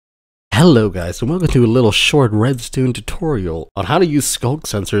Hello guys, and welcome to a little short redstone tutorial on how to use Sculk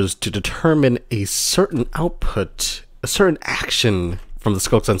sensors to determine a certain output, a certain action from the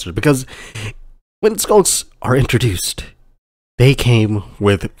Sculk sensor. Because when Sculks are introduced, they came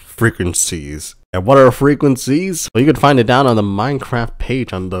with frequencies. And what are frequencies? Well, you can find it down on the Minecraft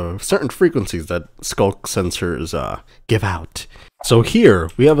page on the certain frequencies that Sculk sensors give out. So here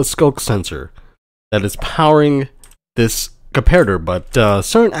we have a Sculk sensor that is powering this comparator, but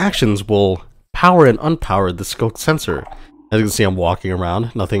certain actions will power and unpower the Sculk sensor. As you can see, I'm walking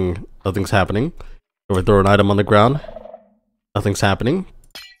around, nothing's happening. If I throw an item on the ground, nothing's happening.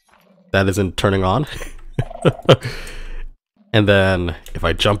 That isn't turning on. And then if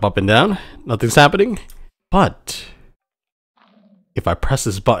I jump up and down, nothing's happening. But if I press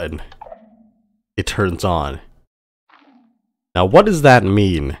this button, it turns on. Now what does that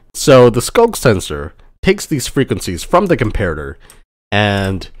mean? So the Sculk sensor takes these frequencies from the comparator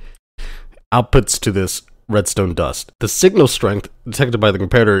and outputs to this redstone dust. The signal strength detected by the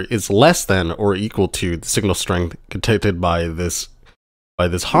comparator is less than or equal to the signal strength detected by this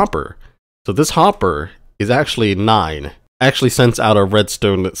hopper. So this hopper is actually 9. Actually sends out a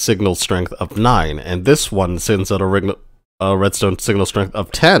redstone signal strength of 9, and this one sends out a redstone signal strength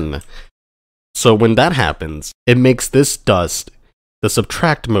of 10. So when that happens, it makes this dust the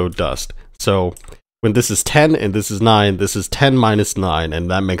subtract mode dust. So when this is 10 and this is 9, this is 10 minus 9,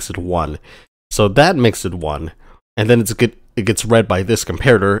 and that makes it 1. So that makes it 1, and then it gets read by this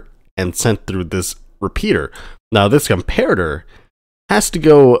comparator and sent through this repeater. Now this comparator has to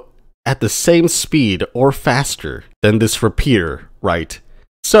go at the same speed or faster than this repeater, right?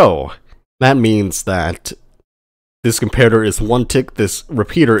 So that means that this comparator is 1 tick, this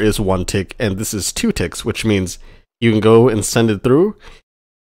repeater is 1 tick, and this is 2 ticks, which means you can go and send it through,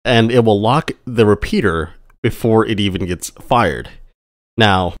 and it will lock the repeater before it even gets fired.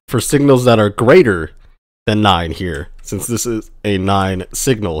 Now, for signals that are greater than 9 here, since this is a 9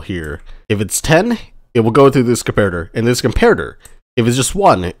 signal here, if it's 10, it will go through this comparator, and this comparator, if it's just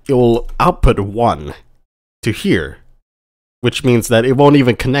 1, it will output 1 to here, which means that it won't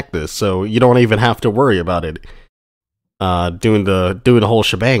even connect this, so you don't even have to worry about it doing the whole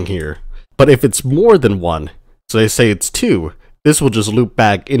shebang here. But if it's more than 1, so they say it's 2, this will just loop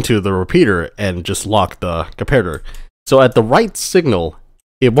back into the repeater and just lock the comparator. So at the right signal,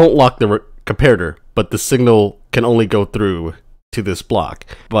 it won't lock the comparator, but the signal can only go through to this block.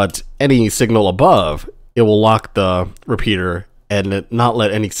 But any signal above, it will lock the repeater and not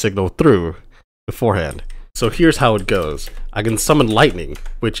let any signal through beforehand. So here's how it goes. I can summon lightning,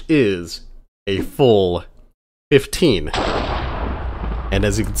 which is a full 15. And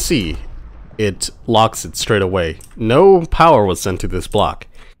as you can see, it locks it straight away. No power was sent to this block.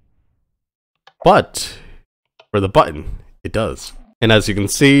 But for the button, it does. And as you can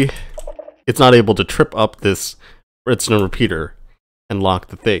see, it's not able to trip up this redstone repeater and lock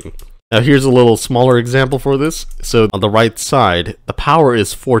the thing. Now here's a little smaller example for this. So on the right side, the power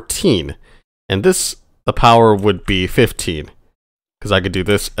is 14. And the power would be 15. Because I could do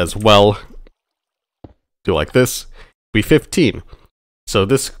this as well. Do like this. Be 15. So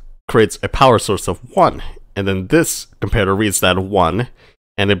this creates a power source of 1, and then this comparator reads that 1,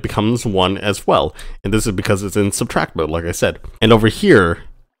 and it becomes 1 as well. And this is because it's in subtract mode, like I said. And over here,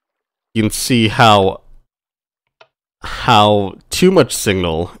 you can see how too much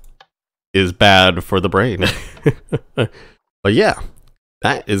signal is bad for the brain. But yeah,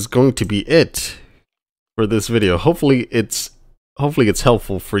 that is going to be it for this video. Hopefully it's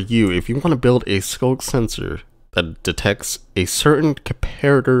helpful for you if you want to build a Sculk sensor that detects a certain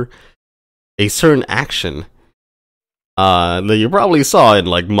comparator, a certain action that you probably saw in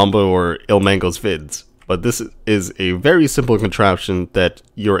like Mumbo or Ilmango's vids. But this is a very simple contraption that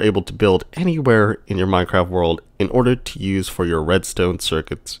you're able to build anywhere in your Minecraft world in order to use for your redstone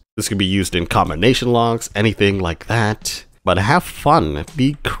circuits. This can be used in combination logs, anything like that. But have fun,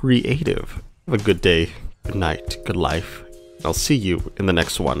 be creative. Have a good day, good night, good life. I'll see you in the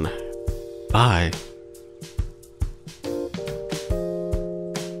next one. Bye.